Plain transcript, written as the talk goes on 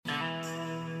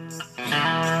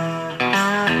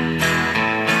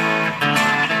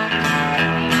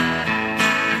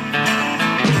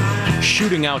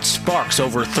shooting out sparks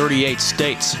over 38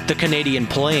 states, the Canadian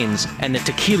Plains, and the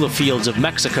tequila fields of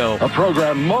Mexico. A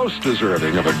program most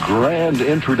deserving of a grand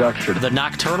introduction. The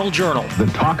Nocturnal Journal. The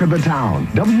talk of the town.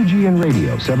 WGN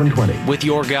Radio 720. With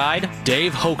your guide,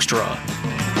 Dave Hoekstra.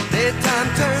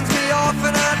 Daytime turns me off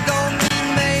and I don't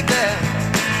mean maybe.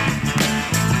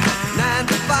 9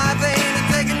 to 5 ain't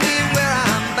taking me where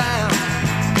I'm bound.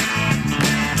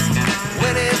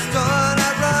 When it's done,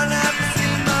 I run out to see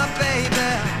my baby.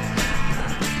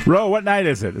 Ro, what night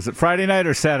is it? Is it Friday night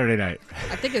or Saturday night?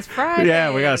 I think it's Friday.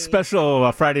 Yeah, we got a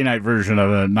special Friday night version of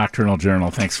the Nocturnal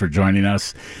Journal. Thanks for joining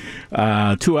us.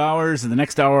 2 hours. In the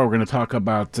next hour, we're going to talk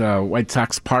about White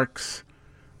Sox parks.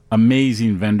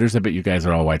 Amazing vendors. I bet you guys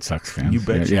are all White Sox fans. You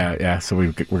bet. Yeah. So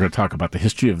we're going to talk about the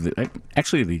history of the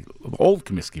old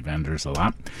Comiskey vendors a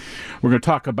lot. We're going to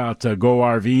talk about Go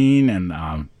RVing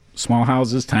and small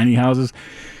houses, tiny houses.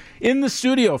 In the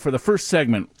studio for the first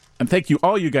segment, and thank you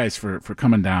all you guys for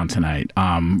coming down tonight.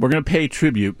 We're going to pay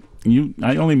tribute.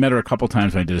 I only met her a couple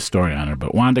times when I did a story on her,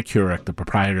 but Wanda Kurek, the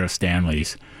proprietor of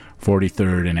Stanley's,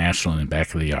 43rd in Ashland and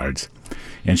Back of the Yards.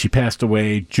 And she passed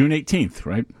away June 18th,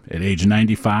 right, at age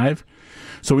 95.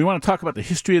 So we want to talk about the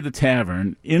history of the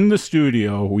tavern. In the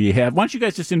studio, we have, why don't you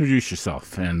guys just introduce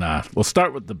yourself? And we'll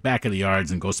start with the Back of the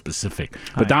Yards and go specific.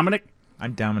 But Hi. Dominic?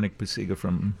 I'm Dominic Pasiga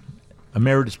from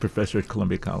Emeritus Professor at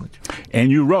Columbia College.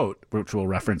 And you wrote, which we'll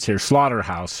reference here,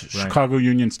 Slaughterhouse, Right. Chicago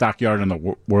Union Stockyard and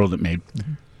the World It Made.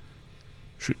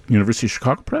 University of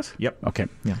Chicago Press? Yep. Okay.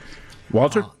 Yeah.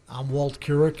 Walter? I'm Walt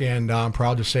Kurek, and I'm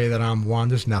proud to say that I'm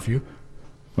Wanda's nephew.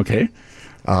 Okay.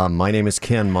 My name is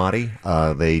Ken Motti.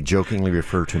 They jokingly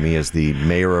refer to me as the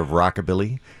mayor of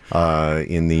rockabilly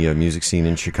in the music scene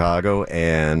in Chicago,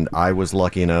 and I was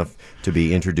lucky enough to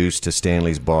be introduced to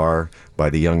Stanley's Bar by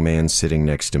the young man sitting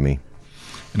next to me.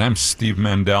 And I'm Steve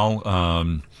Mandel,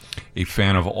 a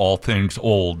fan of all things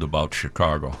old about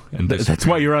Chicago. And That's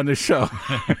why you're on this show.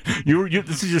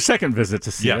 This is your second visit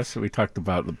to see Yes. us. We talked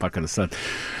about the Buck of the Sun.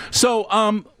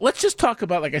 So let's just talk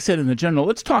about, like I said in the general,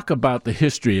 let's talk about the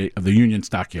history of the Union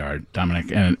Stockyard,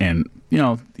 Dominic, and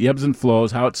the ebbs and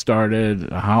flows, how it started,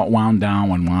 how it wound down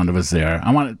when Wanda was there.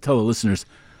 I want to tell the listeners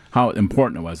how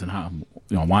important it was and how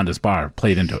Wanda's Bar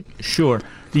played into it. Sure.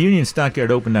 The Union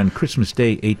Stockyard opened on Christmas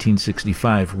Day,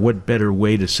 1865. What better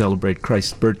way to celebrate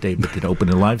Christ's birthday but to open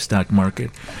a livestock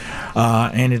market?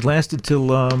 And it lasted till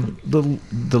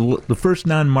the first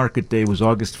non-market day was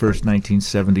August 1st,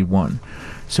 1971.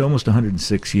 So almost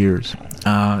 106 years.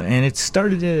 And it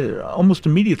started almost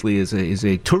immediately as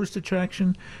a tourist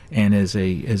attraction and as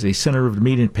a center of the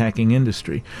meat and packing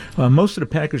industry. Most of the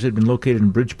packers had been located in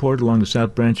Bridgeport along the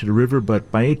south branch of the river,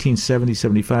 but by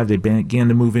 1870-75 they began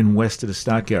to move in west of the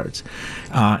stockyards.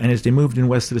 And as they moved in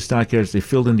west of the stockyards, they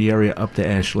filled in the area up to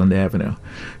Ashland Avenue.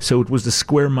 So it was the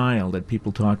square mile that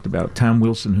people talked about. Tom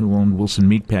Wilson, who owned Wilson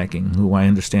Meat Packing, who I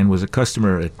understand was a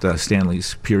customer at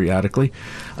Stanley's periodically,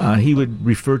 he would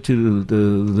refer to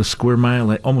the square mile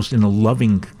almost in a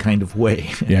loving kind of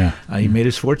way. Yeah. He made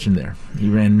his fortune there. He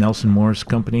ran Nelson Morris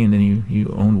Company, and then he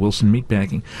owned Wilson Meat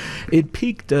Packing. It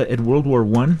peaked at World War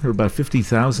I. There were about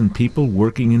 50,000 people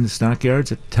working in the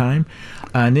stockyards at the time.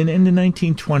 And then in the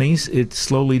 1920s, it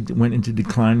slowly went into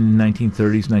decline in the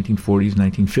 1930s, 1940s,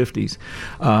 1950s.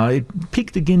 It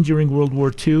peaked again during World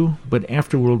War II, but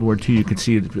after World War II, you could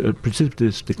see a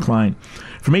precipitous decline.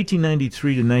 From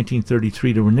 1893 to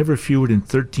 1933, there were never fewer than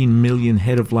 13 million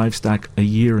head of livestock a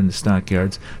year in the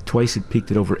stockyards. Twice it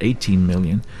peaked at over 18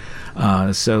 million.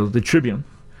 So the Tribune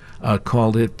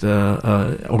called it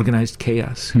organized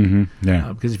chaos. Mm-hmm.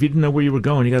 Yeah. Because if you didn't know where you were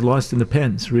going, you got lost in the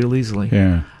pens real easily.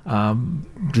 Yeah.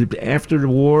 After the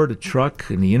war, the truck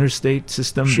and the interstate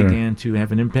system Sure. began to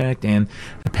have an impact, and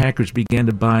the packers began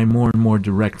to buy more and more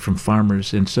direct from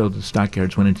farmers, and so the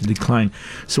stockyards went into decline.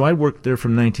 So I worked there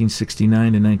from 1969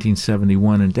 to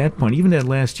 1971. At that point, even that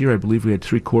last year, I believe we had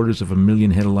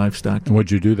 750,000 head of livestock. And what'd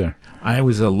you do there? I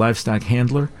was a livestock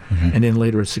handler, and then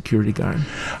later a security guard.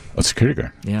 A security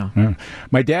guard. Yeah. Yeah.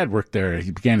 My dad worked there.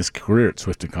 He began his career at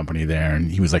Swift & Company there,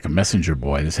 and he was like a messenger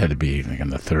boy. This had to be like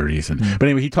in the 30s. But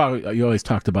anyway, you always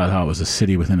talked about how it was a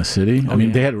city within a city. Oh, I mean,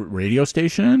 yeah. they had a radio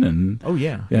station and... Oh,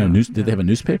 yeah. Did they have a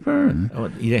newspaper? And,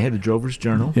 They had the Drover's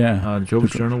Journal. Yeah. The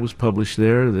Drover's Journal was published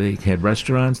there. They had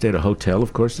restaurants. They had a hotel,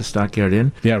 of course, the Stockyard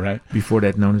Inn. yeah, right. Before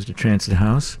that, known as the Transit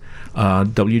House.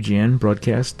 WGN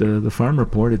broadcast the Farm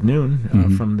Report at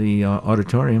noon from the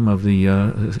auditorium of the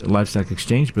Livestock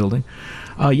Exchange Building.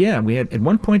 We had at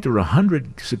one point there were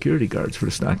 100 security guards for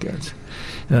the stockyards.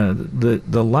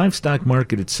 The livestock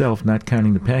market itself, not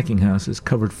counting the packing houses,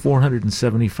 covered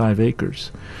 475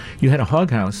 acres. You had a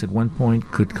hog house at one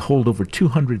point could hold over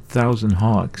 200,000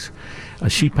 hogs, a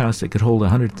sheep house that could hold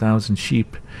 100,000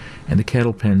 sheep, and the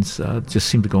cattle pens just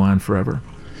seemed to go on forever.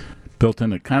 Built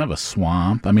in a kind of a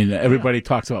swamp. I mean, everybody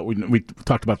talks about. We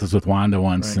talked about this with Wanda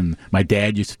once, Right. and my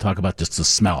dad used to talk about just the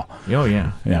smell. Oh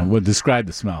yeah. Yeah, well, describe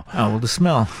the smell. Oh well, the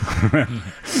smell.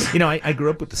 I grew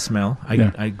up with the smell.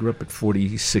 I grew up at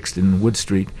 46th and Wood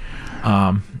Street,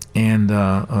 and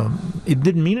it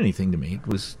didn't mean anything to me. It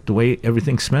was the way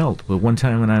everything smelled. But one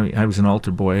time when I was an altar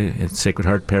boy at Sacred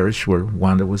Heart Parish, where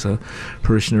Wanda was a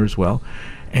parishioner as well.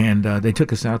 And they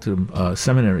took us out to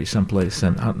seminary someplace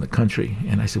and out in the country.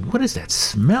 And I said, "What is that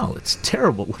smell? It's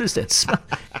terrible. What is that smell?"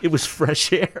 It was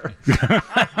fresh air.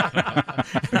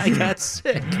 And I got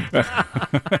sick.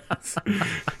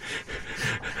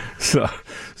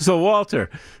 So Walter,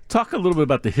 talk a little bit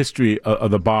about the history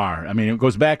of the bar. I mean, it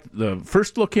goes back. The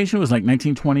first location was like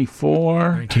 1924.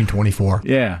 1924.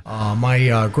 Yeah.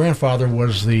 My grandfather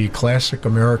was the classic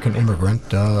American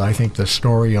immigrant. I think the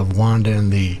story of Wanda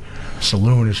and the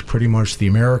saloon is pretty much the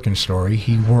American story.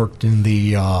 He worked in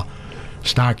the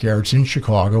stockyards in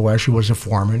Chicago. Actually was a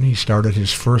foreman. He started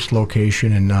his first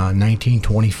location in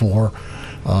 1924,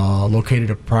 located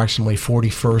approximately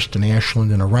 41st and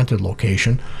Ashland in a rented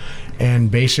location. And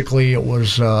basically it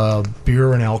was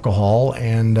beer and alcohol,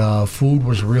 and food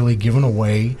was really given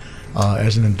away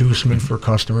as an inducement for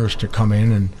customers to come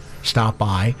in and stop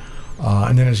by.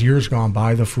 And then as years gone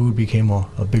by, the food became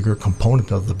a bigger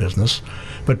component of the business.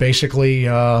 But basically,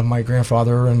 my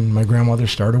grandfather and my grandmother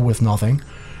started with nothing,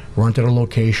 rented a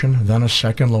location, then a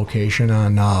second location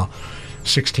on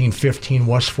 1615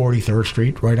 West 43rd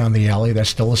Street, right on the alley. That's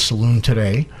still a saloon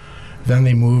today. Then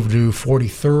they moved to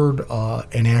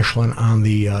 43rd in Ashland on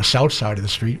the south side of the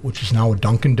street, which is now a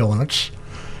Dunkin' Donuts.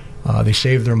 They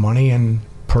saved their money and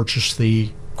purchased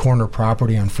the corner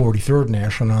property on 43rd in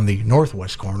Ashland on the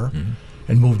northwest corner,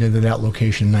 and moved into that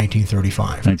location in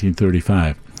 1935.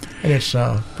 1935. And it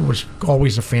was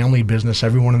always a family business.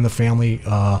 Everyone in the family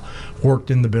worked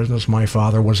in the business. My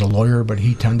father was a lawyer, but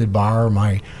he tended bar.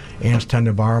 My aunts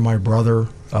tended bar. My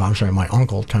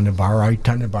uncle tended bar. I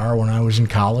tended bar when I was in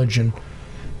college, and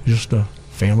just a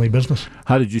family business.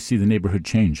 How did you see the neighborhood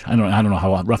change? I don't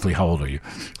know roughly how old are you?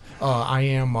 I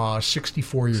am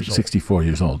 64 years old. 64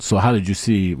 years old. So how did you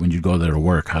see, when you go there to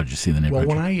work, how did you see the neighborhood?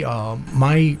 Well, when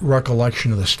my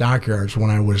recollection of the stockyards when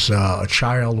I was a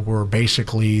child were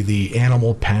basically the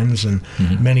animal pens and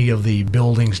many of the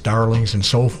buildings, darlings, and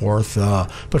so forth,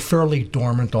 but fairly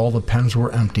dormant. All the pens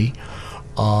were empty.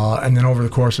 And then over the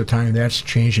course of time, that's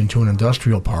changed into an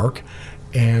industrial park.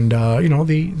 And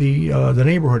the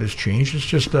neighborhood has changed. It's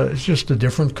just a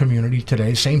different community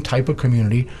today. Same type of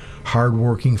community,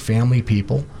 hardworking family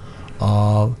people,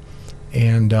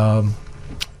 and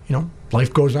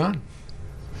life goes on.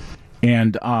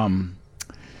 And how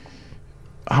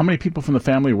many people from the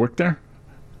family work there?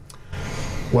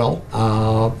 Well,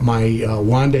 my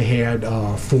Wanda had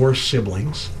 4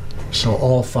 siblings, so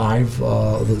all 5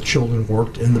 of the children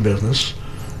worked in the business.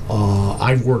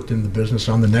 I've worked in the business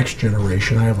on the next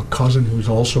generation. I have a cousin who's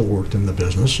also worked in the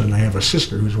business, and I have a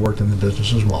sister who's worked in the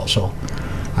business as well. So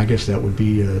I guess that would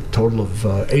be a total of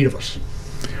 8 of us.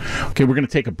 Okay, we're going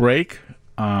to take a break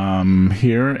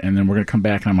here, and then we're going to come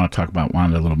back, and I'm going to talk about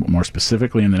Wanda a little bit more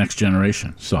specifically in the next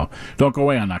generation. So don't go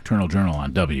away on Nocturnal Journal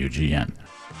on WGN.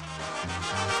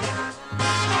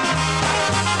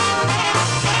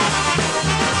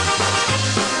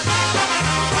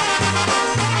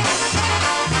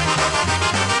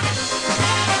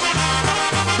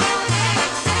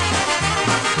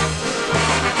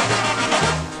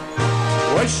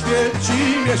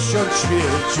 Świeci, miesiąc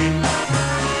świeci,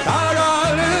 tak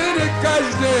ale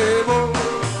każdemu,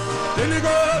 tylko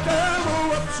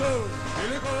temu obco,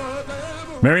 tylko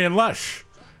temu. Marion Lush.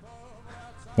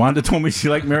 Wanda told me she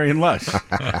liked Marion Lush.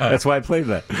 That's why I played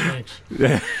that. Thanks.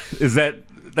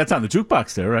 That's on the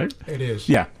jukebox there, right? It is.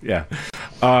 Yeah.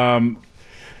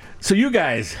 So you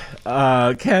guys,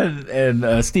 Ken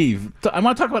and Steve, I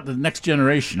want to talk about the next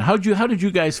generation. How did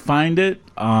you guys find it?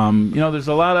 There's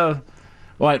a lot of,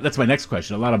 well, that's my next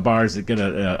question. A lot of bars that get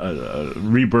a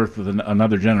rebirth with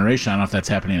another generation. I don't know if that's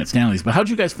happening at Stanley's, but how did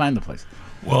you guys find the place?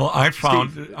 Well, I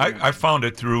found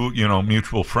it through a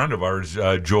mutual friend of ours,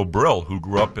 Joe Brill, who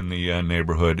grew up in the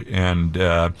neighborhood, and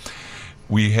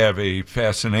we have a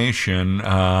fascination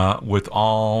with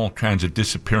all kinds of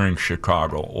disappearing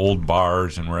Chicago, old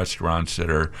bars and restaurants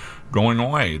that are going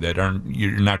away, that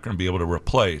you're not going to be able to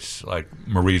replace, like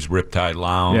Marie's Riptide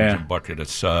Lounge and Bucket of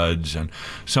Suds, and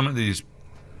some of these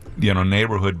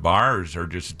neighborhood bars are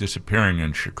just disappearing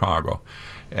in Chicago.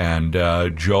 And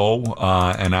Joe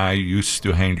and I used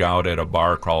to hang out at a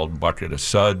bar called Bucket of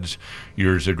Suds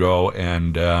years ago,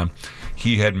 and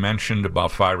he had mentioned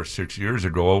about 5 or 6 years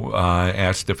ago,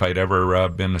 asked if I'd ever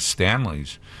been to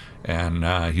Stanley's.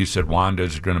 And he said,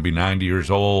 Wanda's going to be 90 years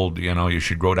old. You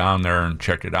should go down there and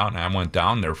check it out. And I went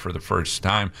down there for the first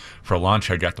time for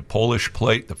lunch. I got the Polish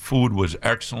plate. The food was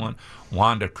excellent.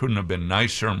 Wanda couldn't have been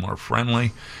nicer and more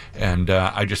friendly. And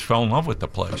I just fell in love with the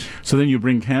place. So then you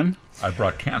bring Ken? I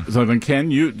brought Ken. So then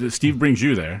Ken, Steve brings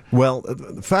you there. Well,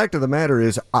 the fact of the matter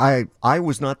is I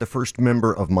was not the first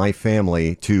member of my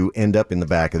family to end up in the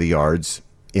back of the yards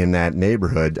in that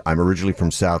neighborhood. I'm originally from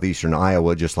southeastern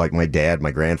Iowa, just like my dad,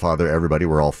 my grandfather, everybody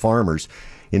were all farmers.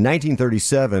 In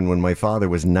 1937, when my father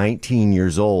was 19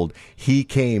 years old, he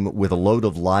came with a load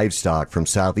of livestock from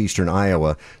southeastern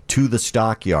Iowa to the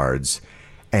stockyards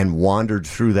and wandered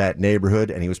through that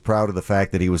neighborhood, and he was proud of the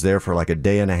fact that he was there for like a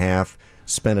day and a half,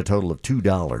 spent a total of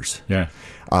 $2.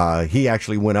 Yeah. He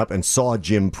actually went up and saw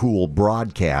Jim Poole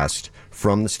broadcast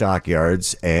from the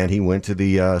stockyards, and he went to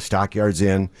the Stockyards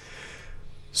Inn.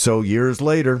 So years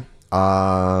later,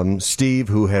 Steve,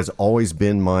 who has always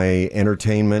been my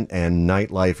entertainment and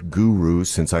nightlife guru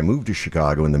since I moved to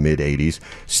Chicago in the mid-'80s,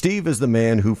 Steve is the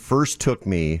man who first took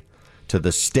me to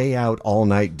the Stay Out All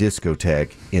Night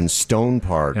discotheque in Stone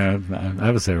Park. Yeah,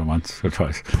 I was there once or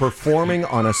twice. Performing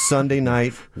on a Sunday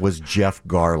night was Jeff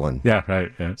Garland. Yeah,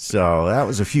 right. Yeah. So that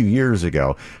was a few years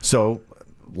ago. So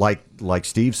like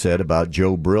Steve said about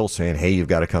Joe Brill saying, hey, you've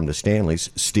got to come to Stanley's,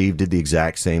 Steve did the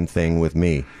exact same thing with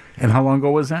me. And how long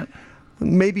ago was that?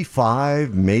 Maybe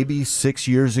 5, maybe 6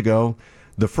 years ago.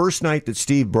 The first night that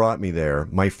Steve brought me there,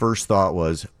 my first thought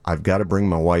was, I've got to bring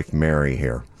my wife Mary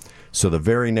here. So the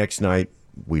very next night,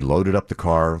 we loaded up the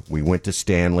car. We went to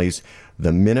Stanley's.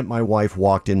 The minute my wife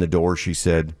walked in the door, she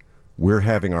said, we're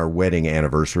having our wedding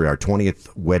anniversary, our 20th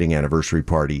wedding anniversary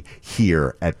party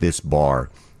here at this bar.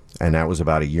 And that was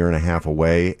about a year and a half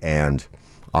away, and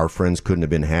our friends couldn't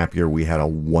have been happier. We had a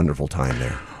wonderful time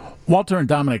there. Walter and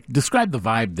Dominic, describe the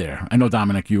vibe there. I know,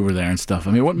 Dominic, you were there and stuff.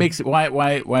 I mean, what makes it?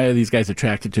 Why are these guys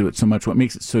attracted to it so much? What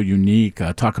makes it so unique?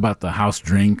 Talk about the house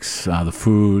drinks, the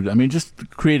food. I mean, just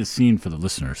create a scene for the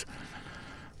listeners.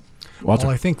 Walter,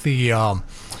 well, I think the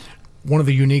one of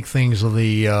the unique things of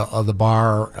the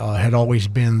bar had always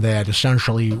been that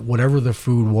essentially whatever the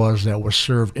food was that was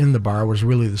served in the bar was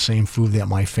really the same food that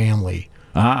my family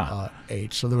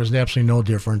ate. So there was absolutely no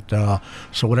different.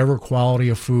 So whatever quality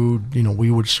of food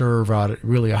we would serve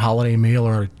really a holiday meal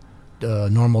or a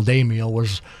normal day meal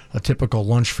was a typical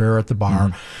lunch fare at the bar.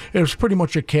 Mm-hmm. It was pretty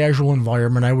much a casual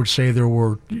environment. I would say there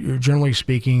were, generally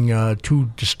speaking,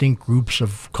 two distinct groups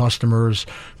of customers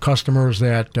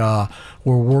that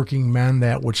were working men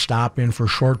that would stop in for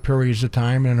short periods of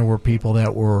time, and there were people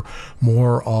that were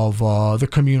more of the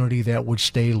community that would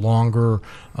stay longer,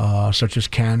 such as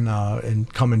Ken,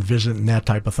 and come and visit and that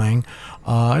type of thing.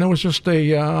 And it was just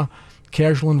a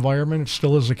casual environment. It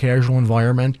still is a casual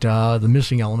environment. The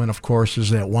missing element, of course, is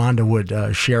that Wanda would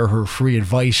share her free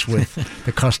advice with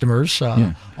the customers,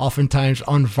 oftentimes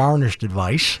unvarnished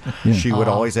advice. Yeah. She would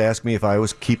always ask me if I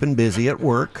was keeping busy at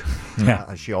work.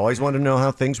 She always wanted to know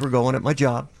how things were going at my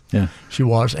job. Yeah, she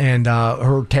was. And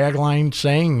her tagline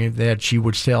saying that she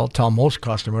would tell most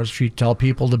customers, she'd tell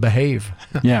people to behave.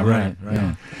 Yeah, right.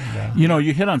 Yeah.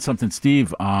 You hit on something,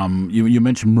 Steve. You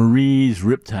mentioned Marie's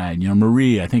Riptide.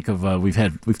 Marie, I think of,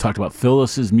 we've talked about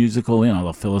Phyllis's musical,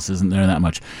 although Phyllis isn't there that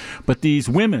much. But these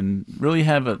women really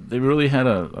had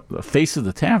a face of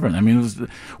the tavern. I mean,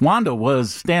 Wanda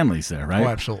was Stanley's there, right? Oh,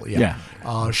 absolutely, yeah.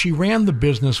 She ran the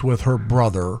business with her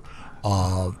brother,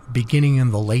 beginning in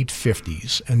the late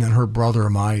 50s, and then her brother,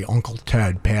 my Uncle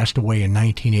Ted, passed away in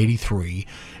 1983,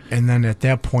 and then at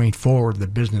that point forward, the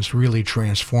business really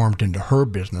transformed into her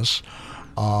business,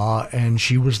 and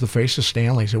she was the face of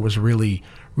Stanley's. It was really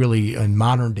in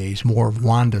modern days more of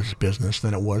Wanda's business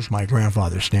than it was my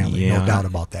grandfather Stanley. No doubt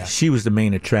about that. She was the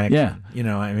main attraction.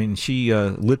 Yeah. I mean, she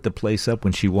lit the place up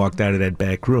when she walked out of that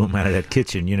back room, out of that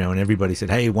kitchen, and everybody said,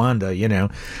 hey, Wanda,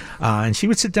 and she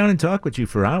would sit down and talk with you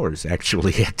for hours,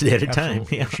 actually, at a time.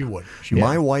 Yeah. She would.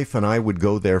 My wife and I would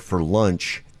go there for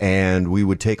lunch, and we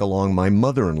would take along my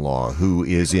mother-in-law, who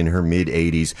is in her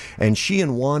mid-80s, and she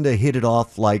and Wanda hit it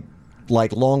off like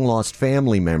long-lost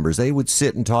family members. They would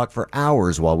sit and talk for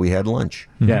hours while we had lunch.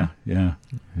 Yeah.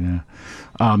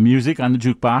 Music on the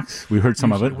jukebox. We heard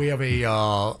some of it. We have a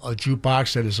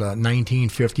jukebox that is a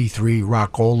 1953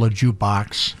 Rockola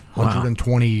jukebox,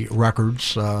 120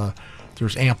 records.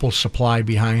 There's ample supply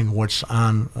behind what's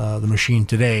on the machine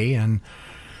today, and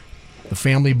the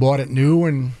family bought it new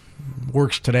and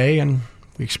works today, and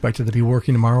we expect it to be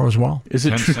working tomorrow as well. Is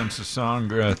it 10 true? cents a song,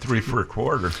 3 for a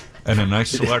quarter, and a nice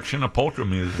selection of polka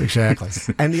music. Exactly.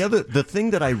 And the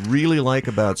thing that I really like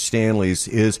about Stanley's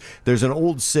is there's an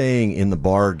old saying in the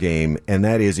bar game, and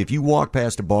that is if you walk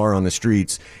past a bar on the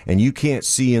streets and you can't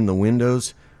see in the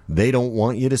windows, they don't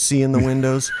want you to see in the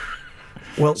windows.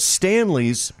 Well,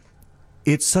 Stanley's,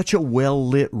 it's such a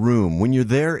well-lit room. When you're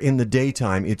there in the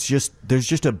daytime, there's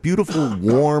just a beautiful,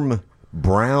 warm,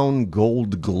 brown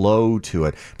gold glow to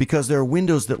it because there are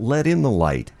windows that let in the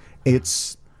light.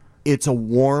 It's a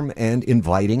warm and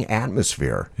inviting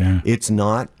atmosphere. Yeah. It's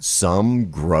not some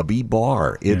grubby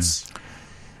bar. It's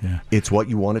what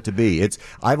you want it to be.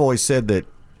 I've always said that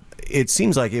it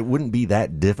seems like it wouldn't be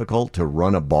that difficult to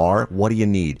run a bar. What do you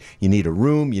need? You need a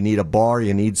room, you need a bar,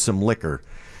 you need some liquor.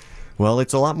 Well,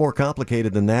 it's a lot more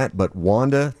complicated than that, but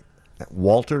Wanda,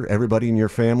 Walter, everybody in your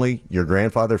family, your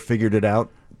grandfather figured it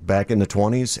out back in the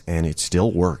 20s, and it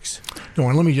still works. No,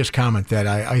 and let me just comment that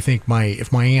I think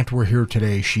if my aunt were here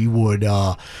today, she would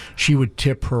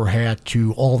tip her hat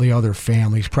to all the other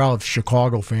families, proud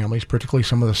Chicago families, particularly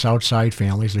some of the South Side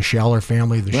families, the Schaller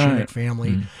family, the Shinnick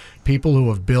family, people who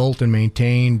have built and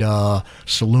maintained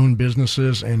saloon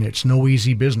businesses, and it's no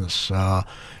easy business. A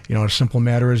simple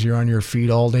matter is you're on your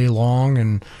feet all day long,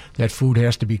 and that food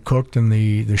has to be cooked, and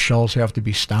the shelves have to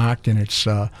be stocked, and it's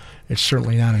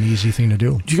certainly not an easy thing to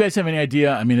do. Do you guys have any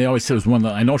idea? I mean, they always say it was one.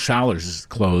 I know Schaller's is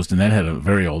closed, and that had a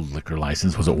very old liquor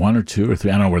license. Was it 1 or 2 or 3?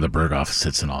 I don't know where the Berghoff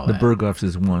sits and all The that. Berghoff's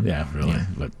is 1. Yeah, really. Yeah.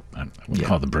 But I wouldn't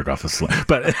call the Berghoff a slut.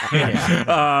 But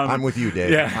I'm with you,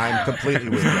 Dave. Yeah. I'm completely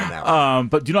with you on that one.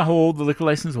 but do you know how old the liquor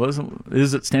license was?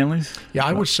 Is it Stanley's? Yeah,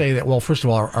 I would say that, well, first of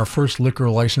all, our first liquor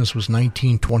license was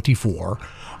 1924.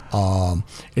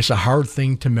 It's a hard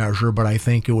thing to measure, but I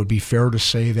think it would be fair to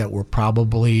say that we're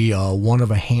probably one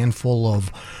of a handful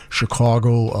of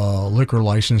Chicago liquor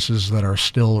licenses that are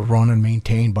still run and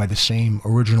maintained by the same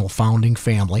original founding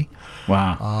family.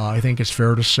 Wow. I think it's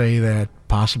fair to say that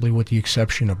possibly with the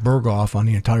exception of Berghoff on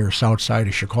the entire south side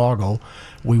of Chicago,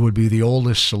 we would be the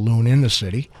oldest saloon in the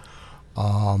city.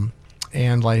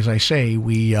 And as I say,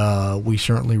 we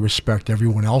certainly respect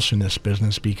everyone else in this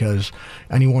business because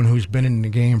anyone who's been in the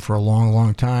game for a long,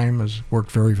 long time has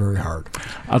worked very, very hard.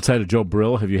 Outside of Joe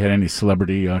Brill, have you had any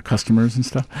celebrity customers and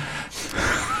stuff?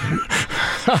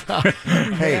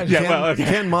 Hey,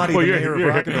 Ken Motti, the mayor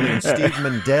of Rockabilly, and Steve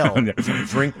Mandel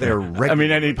drink their regular. I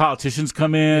mean, any politicians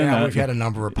come in? Yeah, we've had a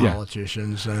number of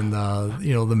politicians, and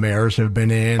the mayors have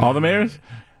been in. All the mayors?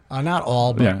 Not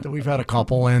all, but we've had a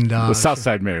couple, and the South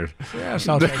Side mayors. Yeah,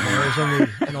 South Side mayors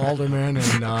and aldermen,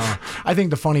 and I think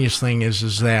the funniest thing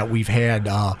is that we've had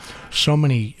so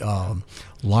many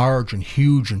large and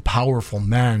huge and powerful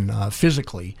men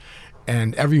physically.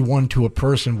 And everyone to a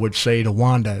person would say to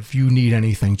Wanda, if you need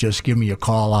anything, just give me a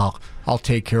call. I'll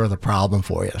take care of the problem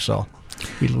for you. So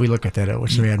we look at that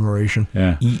with some admiration.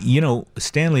 Yeah.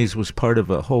 Stanley's was part of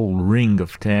a whole ring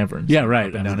of taverns. Yeah,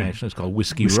 right. Down Ashland. It's called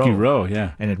Whiskey Row. Whiskey Row,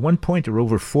 yeah. And at one point, there were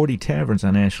over 40 taverns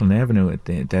on Ashland Avenue at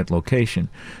that location.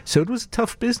 So it was a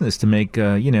tough business to make,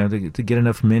 to get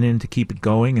enough men in to keep it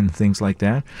going and things like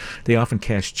that. They often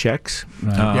cashed checks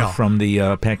from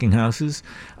the packing houses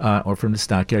or from the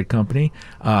stockyard company.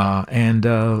 And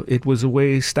it was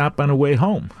a stop on a way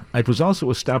home. It was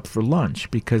also a stop for lunch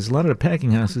because a lot of the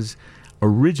packing houses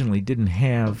originally didn't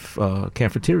have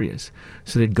cafeterias.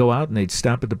 So they'd go out and they'd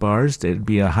stop at the bars. There'd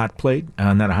be a hot plate,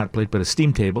 not a hot plate, but a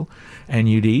steam table, and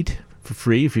you'd eat for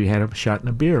free if you had a shot and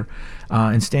a beer.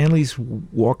 And Stanley's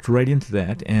walked right into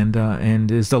that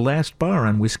and is the last bar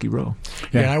on Whiskey Row.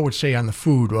 Yeah, and I would say on the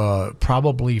food,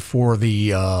 probably for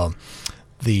the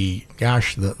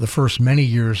first many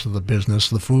years of the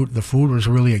business, the food was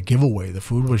really a giveaway. The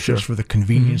food was just for the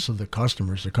convenience of the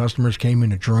customers. The customers came in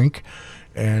to drink,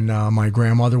 and my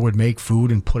grandmother would make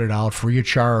food and put it out free of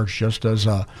charge, just as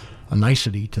a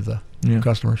nicety to the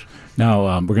customers.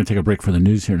 Now we're going to take a break for the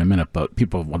news here in a minute, but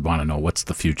people would want to know what's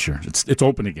the future. It's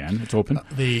open again. It's open.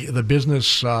 The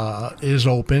business is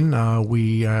open.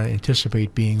 We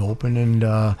anticipate being open,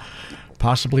 and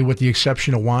possibly with the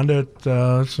exception of Wanda,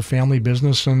 it's a family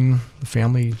business, and the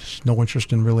family's no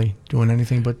interest in really doing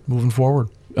anything but moving forward.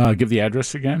 Give the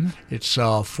address again. It's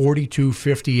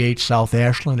 4258 South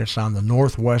Ashland. It's on the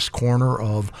northwest corner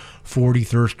of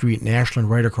 43rd Street and Ashland,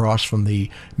 right across from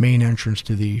the main entrance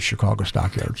to the Chicago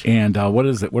Stockyards. And what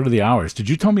is it? What are the hours? Did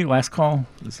you tell me last call?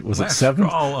 Was it 7?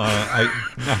 I'm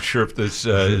not sure if this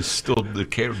is still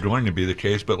going to be the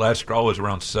case, but last call was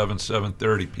around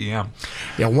 7:30 p.m.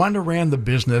 Yeah, Wanda ran the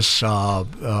business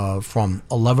from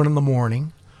 11 in the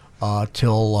morning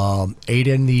till 8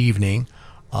 in the evening.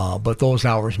 But those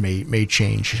hours may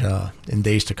change in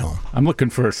days to come. I'm looking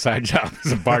for a side job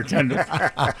as a bartender.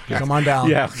 Come on down.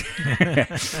 Yeah.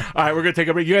 All right, we're gonna take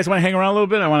a break. You guys want to hang around a little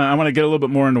bit? I want to get a little bit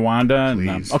more into Wanda.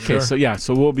 And, okay, Sure.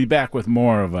 so we'll be back with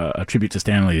more of a tribute to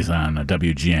Stanley's on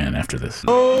WGN after this.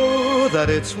 Oh, that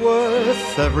it's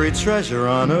worth every treasure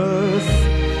on earth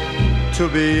to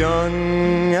be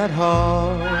young at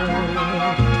heart.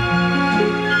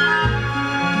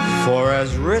 For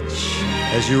as rich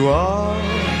as you are,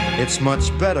 it's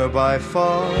much better by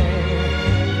far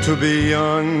to be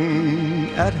young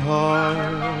at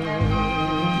heart.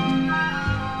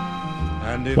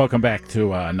 Welcome back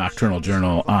to Nocturnal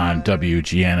Journal on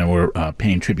WGN, and we're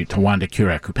paying tribute to Wanda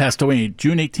Kurek, who passed away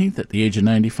June 18th at the age of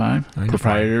 95.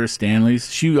 Proprietor, Stanley's.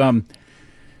 She, well,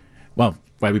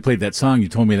 while we played that song, you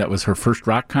told me that was her first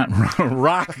rock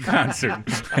concert.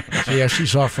 Yeah, she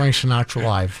saw Frank Sinatra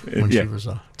live when she was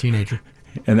a teenager.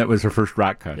 And that was her first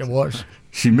rock concert. It was.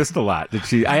 She missed a lot. Did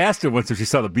she? I asked her once if she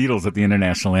saw the Beatles at the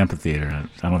International Amphitheater.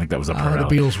 I don't think that was up her alley.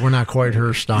 The Beatles were not quite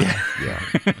her style.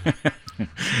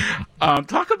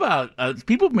 Talk about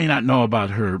people may not know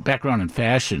about her background in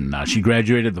fashion. She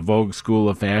graduated the Vogue School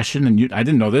of Fashion, and I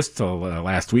didn't know this till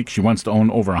last week. She wants to own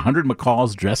over 100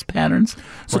 McCall's dress patterns.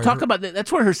 So talk about that.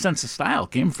 That's where her sense of style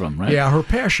came from, right? Yeah, her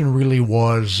passion really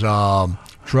was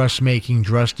dressmaking,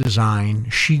 dress design.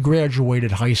 She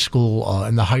graduated high school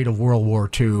in the height of World War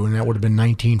II, and that would have been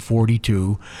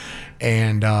 1942,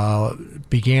 and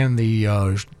began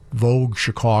the Vogue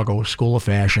Chicago School of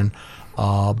Fashion.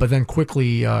 But then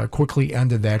quickly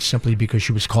ended that simply because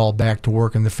she was called back to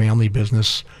work in the family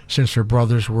business since her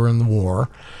brothers were in the war.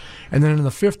 And then in the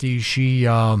 50s, she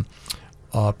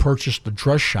purchased a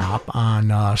dress shop on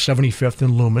 75th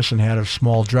and Loomis and had a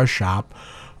small dress shop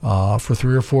for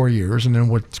 3 or 4 years, and then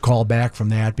was called back from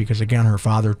that because, again, her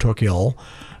father took ill,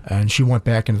 and she went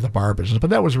back into the bar business.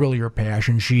 But that was really her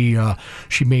passion. She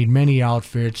made many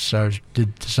outfits,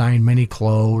 designed many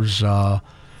clothes.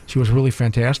 She was really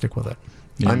fantastic with it.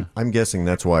 Yeah. I'm guessing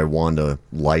that's why Wanda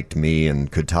liked me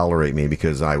and could tolerate me,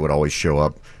 because I would always show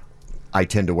up. I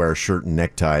tend to wear a shirt and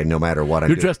necktie no matter what I'm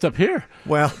doing. You're dressed up here.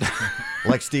 Well,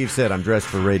 like Steve said, I'm dressed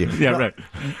for radio. Yeah, right.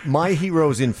 My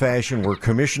heroes in fashion were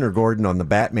Commissioner Gordon on the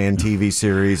Batman TV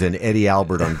series and Eddie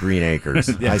Albert on Green Acres.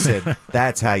 I said,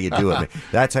 that's how you do it.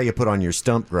 That's how you put on your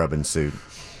stump grubbing suit.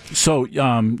 So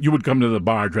you would come to the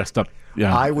bar dressed up.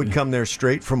 Yeah. I would come there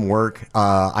straight from work.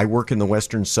 I work in the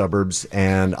western suburbs,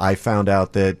 and I found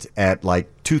out that at like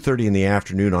 2:30 in the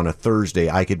afternoon on a Thursday,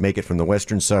 I could make it from the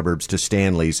western suburbs to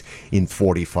Stanley's in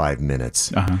 45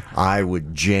 minutes. I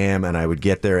would jam, and I would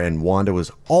get there, and Wanda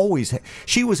was always,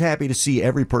 she was happy to see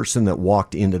every person that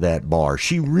walked into that bar.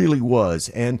 She really was,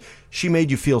 and she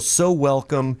made you feel so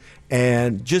welcome,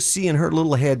 and just seeing her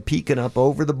little head peeking up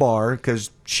over the bar,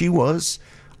 because she was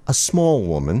a small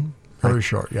woman. Very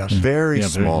short, yes. Very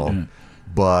small.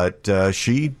 But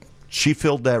she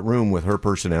filled that room with her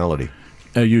personality.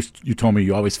 You told me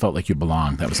you always felt like you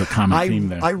belonged. That was a common theme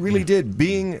there. I really did.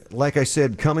 Being, like I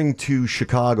said, coming to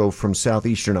Chicago from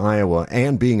southeastern Iowa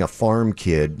and being a farm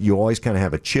kid, you always kind of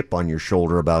have a chip on your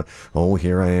shoulder about, oh,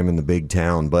 here I am in the big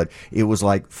town. But it was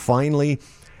like finally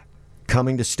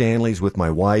coming to Stanley's with my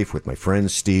wife, with my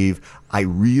friend Steve, I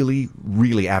really,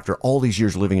 really, after all these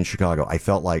years living in Chicago, I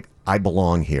felt like I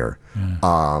belong here.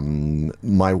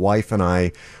 My wife and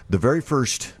I, the very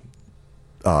first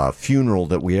funeral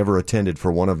that we ever attended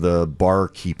for one of the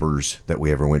barkeepers that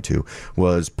we ever went to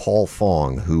was Paul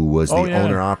Fong, who was the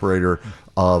owner-operator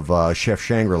of Chef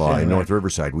Shangri-La in North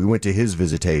Riverside. We went to his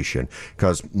visitation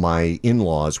because my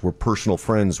in-laws were personal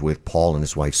friends with Paul and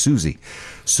his wife Susie.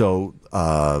 So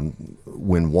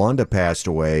when Wanda passed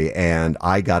away and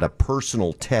I got a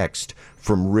personal text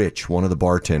from Rich, one of the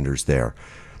bartenders there,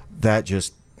 that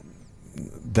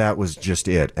was just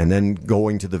it. And then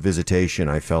going to the visitation,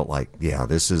 I felt like, yeah,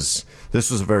 this was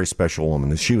a very special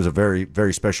woman. She was a very,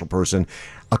 very special person,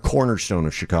 a cornerstone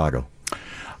of Chicago.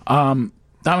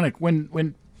 Dominic,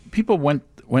 when people went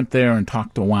there and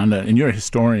talked to Wanda, and you're a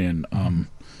historian,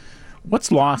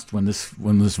 what's lost when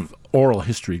this oral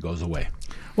history goes away?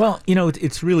 Well,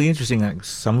 it's really interesting.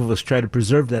 Some of us try to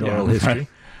preserve that oral history,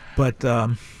 but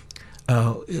a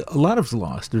lot of it's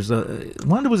lost.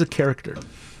 Wanda was a character.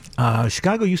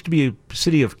 Chicago used to be a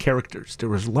city of characters. There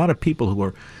was a lot of people who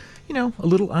were, a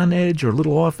little on edge or a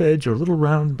little off edge or a little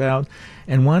roundabout,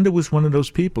 and Wanda was one of those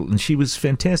people, and she was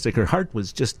fantastic. Her heart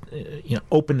was just,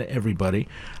 open to everybody.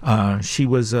 She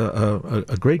was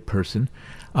a great person,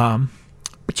 but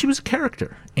she was a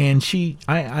character, and she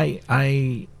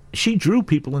drew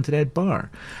people into that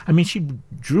bar. I mean, she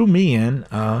drew me in.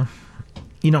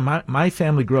 My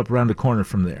family grew up around the corner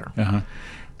from there,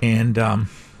 and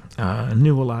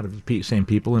knew a lot of the same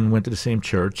people and went to the same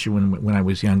church when I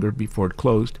was younger, before it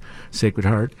closed, Sacred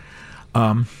Heart.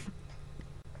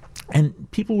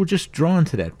 And people were just drawn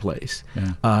to that place.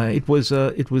 Yeah. It was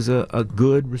a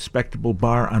good, respectable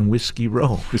bar on Whiskey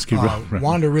Row. Right.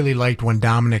 Wanda really liked when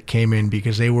Dominic came in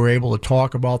because they were able to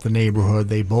talk about the neighborhood.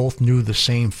 They both knew the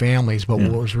same families, but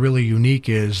what was really unique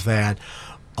is that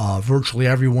virtually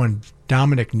everyone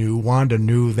Dominic knew, Wanda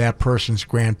knew that person's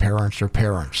grandparents or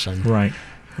parents. And right.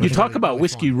 You talk about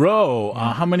Whiskey Row.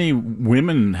 How many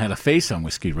women had a face on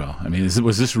Whiskey Row? I mean,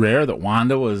 was this rare that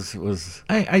Wanda was?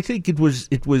 I think it was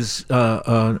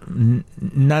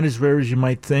not as rare as you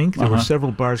might think. There were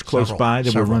several bars close by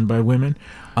that were run by women.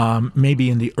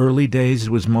 Maybe in the early days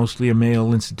it was mostly a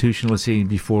male institution. Let's say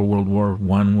before World War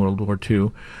I, World War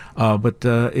II. But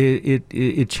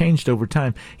it changed over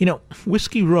time. You know,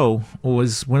 Whiskey Row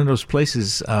was one of those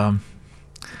places.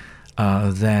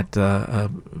 That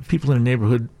people in the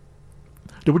neighborhood,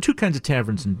 there were two kinds of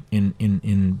taverns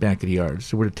in back of the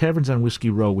yards. There were the taverns on Whiskey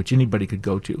Row, which anybody could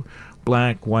go to,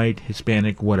 black, white,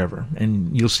 Hispanic, whatever.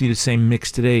 And you'll see the same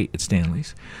mix today at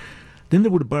Stanley's. Then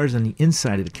there were the bars on the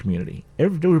inside of the community. There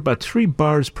were about 3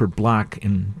 bars per block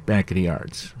in back of the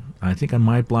yards. I think on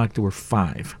my block there were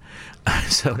 5.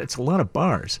 So that's a lot of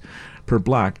bars per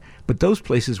block. But those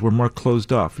places were more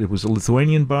closed off. It was a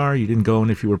Lithuanian bar. You didn't go in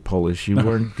if you were Polish. You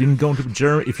didn't go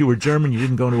into if you were German. You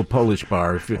didn't go into a Polish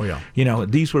bar. You know,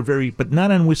 these were but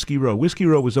not on Whiskey Row. Whiskey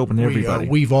Row was open to everybody.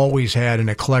 We've always had an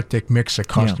eclectic mix of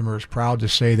customers. Proud to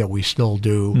say that we still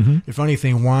do. If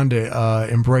anything, Wanda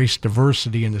embraced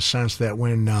diversity in the sense that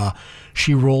when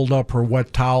she rolled up her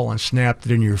wet towel and snapped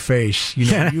it in your face, you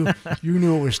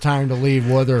knew it was time to leave,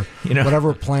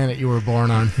 whatever planet you were born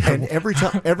on. And every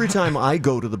time I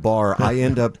go to the bar, I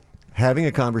end up having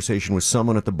a conversation with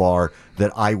someone at the bar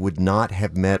that I would not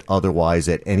have met otherwise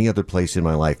at any other place in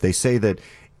my life. They say that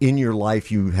in your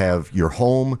life you have your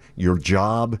home, your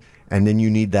job, and then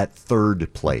you need that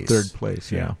third place. Third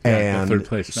place, yeah. And third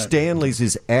place. Stanley's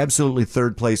is absolutely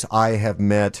third place. I have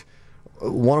met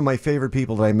one of my favorite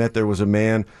people that I met there was a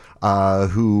man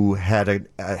who had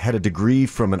a degree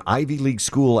from an Ivy League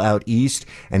school out east,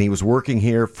 and he was working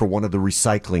here for one of the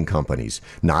recycling companies,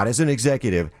 not as an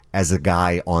executive, as a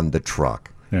guy on the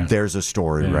truck. Yeah. There's a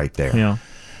story right there. Yeah.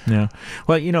 Yeah.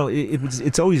 Well, you know,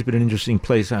 it's always been an interesting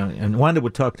place, and Wanda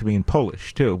would talk to me in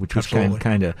Polish too, which was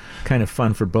kind of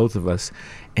fun for both of us.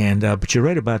 And but you're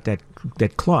right about that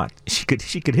clot. She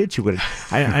could hit you with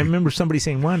it. I remember somebody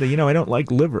saying, Wanda, you know, I don't like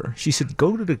liver. She said,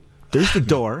 go to there's the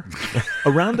door.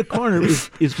 Around the corner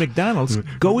is McDonald's.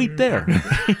 Go eat there.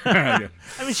 I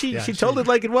mean, she told it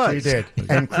like it was. She did.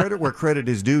 And credit where credit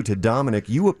is due to Dominic.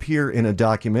 You appear in a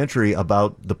documentary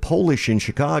about the Polish in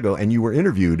Chicago, and you were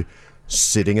interviewed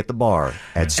sitting at the bar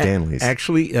at Stanley's.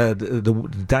 Actually,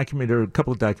 the documentary, a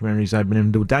couple of documentaries I've been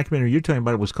in, the documentary you're talking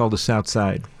about was called The South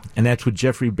Side, and that's with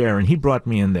Jeffrey Barron. He brought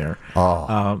me in there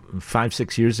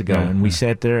 5-6 years ago, and we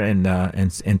sat there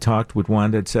and talked with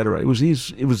Wanda, etc. It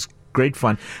was great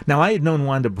fun. Now, I had known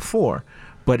Wanda before,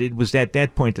 but it was at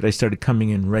that point that I started coming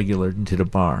in regular into the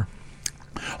bar.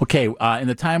 Okay, in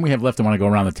the time we have left, I want to go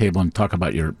around the table and talk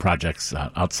about your projects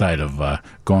outside of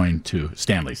going to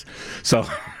Stanley's. So,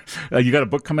 you got a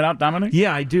book coming out, Dominic?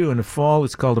 Yeah, I do. In the fall,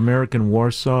 it's called American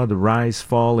Warsaw, The Rise,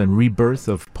 Fall, and Rebirth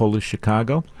of Polish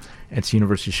Chicago. It's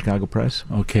University of Chicago Press.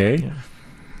 Okay. Yeah.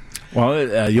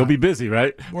 Well, you'll be busy,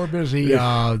 right? We're busy.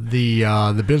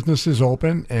 The business is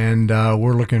open, and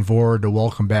we're looking forward to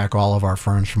welcome back all of our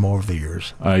friends from over the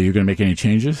years. Are you going to make any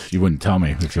changes? You wouldn't tell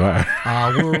me if you are.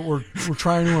 We're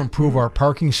trying to improve our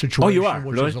parking situation,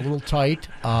 which is a little tight.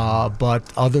 But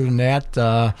other than that,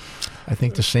 I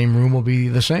think the same room will be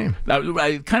the same.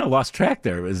 I kind of lost track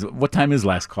there. What time is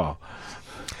last call?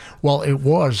 Well, it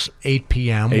was 8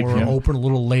 p.m. We're open a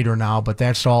little later now, but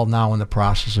that's all now in the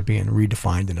process of being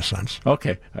redefined in a sense.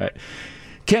 Okay. All right.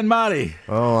 Ken Motti.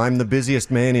 Oh, I'm the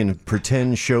busiest man in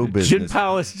pretend show business. Gin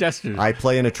Palace Jesters. I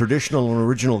play in a traditional and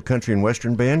original country and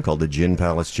western band called the Gin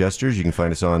Palace Jesters. You can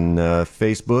find us on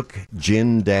Facebook,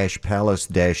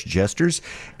 Gin-Palace-Jesters.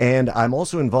 And I'm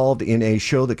also involved in a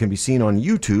show that can be seen on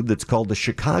YouTube that's called the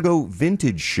Chicago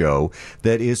Vintage Show,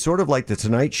 that is sort of like the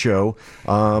Tonight Show,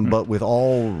 but with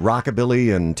all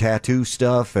rockabilly and tattoo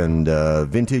stuff and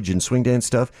vintage and swing dance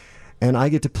stuff. And I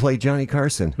get to play Johnny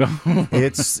Carson.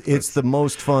 It's the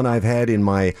most fun I've had in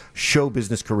my show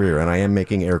business career, and I am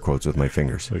making air quotes with my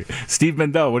fingers. Okay. Steve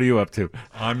Mendel, what are you up to?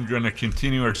 I'm going to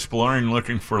continue exploring,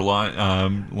 looking for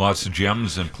lots of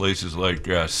gems in places like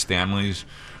Stanley's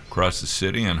across the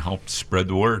city, and help spread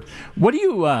the word. What do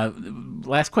you?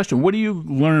 Last question. What do you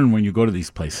learn when you go to these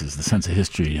places? The sense of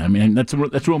history. I mean, that's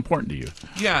real important to you.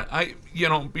 Yeah,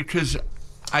 because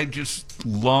I just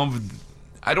love.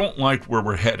 I don't like where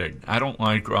we're headed. I don't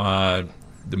like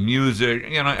the music.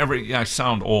 I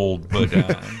sound old, but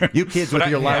you kids with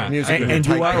your live music, and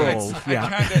you are old.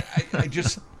 I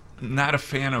just not a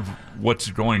fan of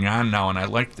what's going on now, and I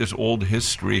like this old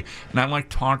history, and I like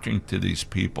talking to these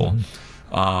people.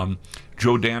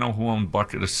 Joe Dano, who owned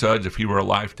Bucket of Suds, if he were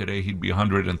alive today, he'd be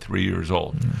 103 years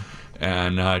old.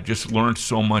 And just learned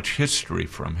so much history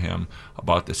from him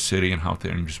about the city and how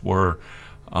things were.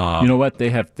 You know what? They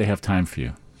have time for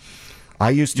you. I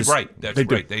used to. Right, that's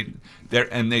right.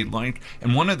 They like.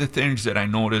 And one of the things that I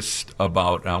noticed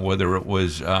about whether it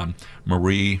was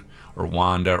Marie or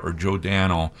Wanda or Joe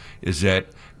Dano is that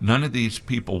none of these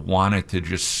people wanted to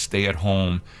just stay at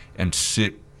home and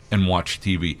sit and watch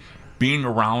TV. Being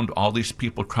around all these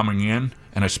people coming in,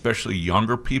 and especially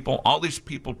younger people, all these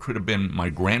people could have been my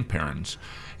grandparents,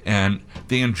 and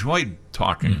they enjoyed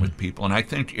talking with people. And I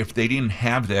think if they didn't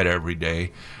have that every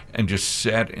day and just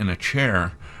sat in a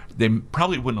chair, they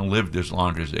probably wouldn't have lived as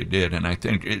long as they did. And I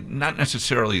think not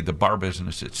necessarily the bar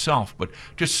business itself, but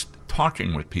just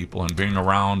talking with people and being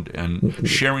around and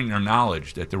sharing their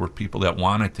knowledge, that there were people that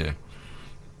wanted to.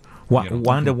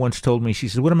 Wanda once told me, she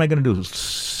said, "What am I going to do?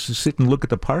 Sit and look at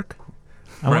the park?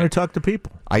 I want to talk to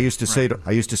people." I used to say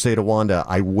to Wanda,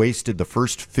 I wasted the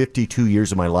first 52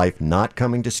 years of my life not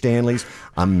coming to Stanley's.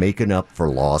 I'm making up for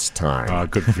lost time.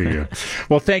 Good for you.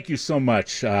 Well, thank you so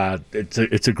much.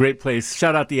 It's a great place.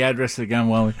 Shout out the address again,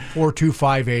 Wally.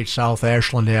 4258 South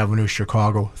Ashland Avenue,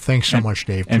 Chicago. Thanks so much,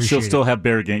 Dave. And she'll Appreciate still it. have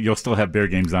Bear game. You'll still have Bear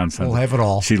games on Sunday. We'll have it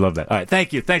all. She loved that. All right,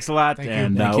 thank you. Thanks a lot. Thank you.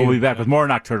 And Thank we'll you. be back with more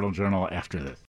Nocturnal Journal after this.